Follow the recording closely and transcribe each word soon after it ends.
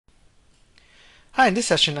Hi, in this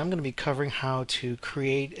session I'm going to be covering how to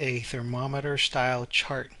create a thermometer style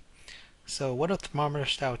chart. So what a thermometer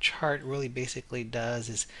style chart really basically does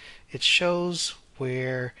is it shows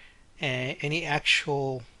where any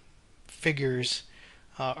actual figures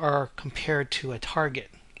are compared to a target.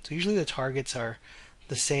 So usually the targets are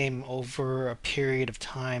the same over a period of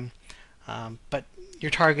time, but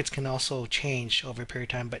your targets can also change over a period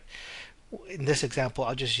of time. But in this example,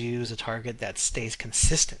 I'll just use a target that stays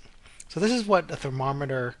consistent. So this is what a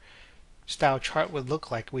thermometer style chart would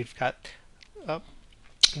look like. We've got uh,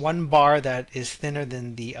 one bar that is thinner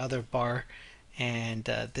than the other bar, and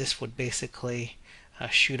this would basically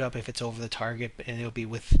shoot up if it's over the target, and it'll be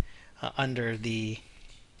with under the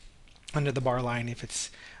bar line if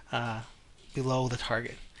it's uh, below the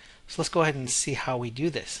target. So let's go ahead and see how we do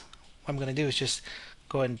this. What I'm going to do is just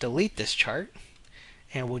go ahead and delete this chart,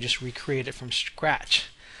 and we'll just recreate it from scratch.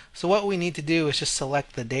 So what we need to do is just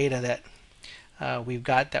select the data that we've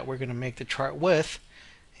got that we're going to make the chart with,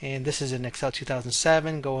 and this is in Excel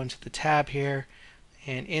 2007. Go into the tab here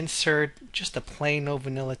and insert just a plain no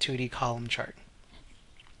vanilla 2D column chart.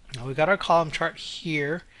 Now we've got our column chart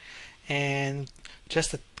here, and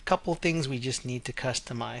just a couple things we just need to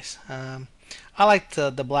customize. I like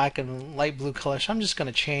the black and light blue color, so I'm just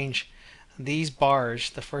going to change these bars.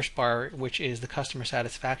 The first bar, which is the customer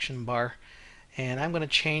satisfaction bar, and I'm going to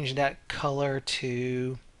change that color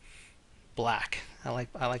to black. I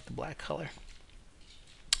like the black color.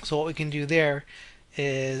 So what we can do there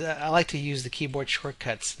is I like to use the keyboard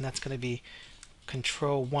shortcuts, and that's going to be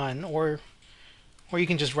Control 1, or you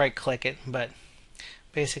can just right click it, but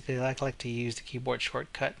basically I like to use the keyboard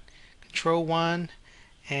shortcut Control 1,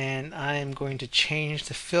 and I'm going to change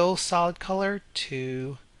the fill solid color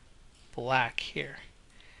to black here.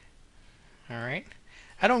 Alright,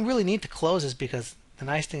 I don't really need to close this because the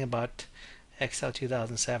nice thing about Excel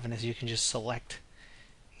 2007 is you can just select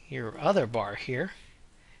your other bar here,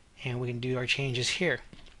 and we can do our changes here.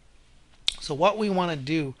 So what we want to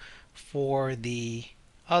do for the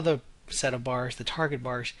other set of bars, the target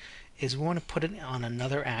bars, is we want to put it on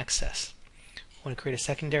another axis. We want to create a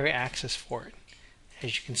secondary axis for it.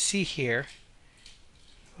 As you can see here,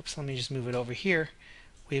 oops, let me just move it over here.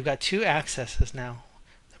 We've got two axes now.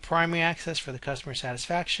 The primary axis for the customer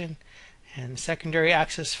satisfaction and the secondary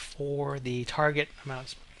axis for the target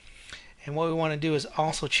amounts. And what we want to do is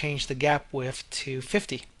also change the gap width to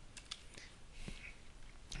 50.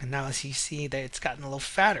 And now as you see that it's gotten a little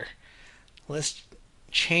fatter. Let's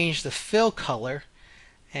change the fill color,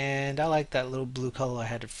 and I like that little blue color I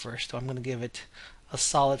had at first, so I'm going to give it a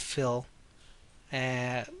solid fill,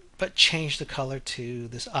 but change the color to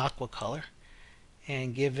this aqua color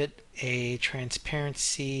and give it a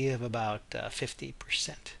transparency of about 50%.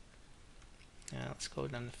 Now let's go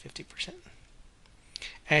down to 50%.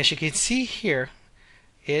 As you can see here,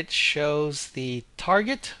 it shows the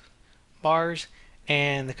target bars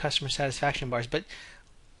and the customer satisfaction bars. But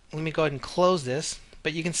let me go ahead and close this.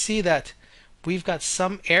 But you can see that we've got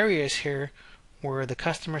some areas here where the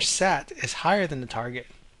customer sat is higher than the target.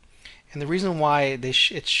 And the reason why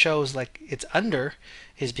it shows like it's under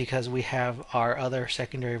is because we have our other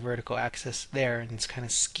secondary vertical axis there, and it kind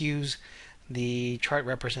of skews the chart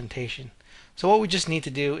representation. So what we just need to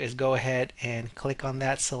do is go ahead and click on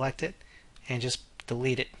that, select it, and just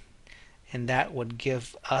delete it. And that would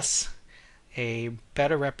give us a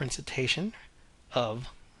better representation of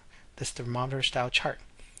this thermometer style chart.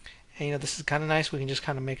 And this is kind of nice. We can just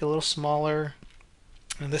kind of make it a little smaller.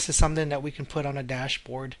 And this is something that we can put on a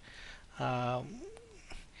dashboard.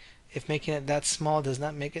 If making it that small does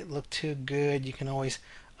not make it look too good, you can always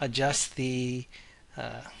adjust the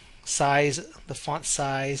size, the font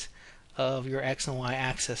size of your X and Y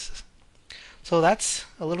axis. So that's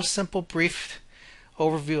a little simple, brief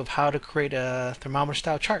overview of how to create a thermometer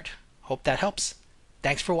style chart. Hope that helps.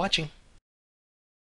 Thanks for watching.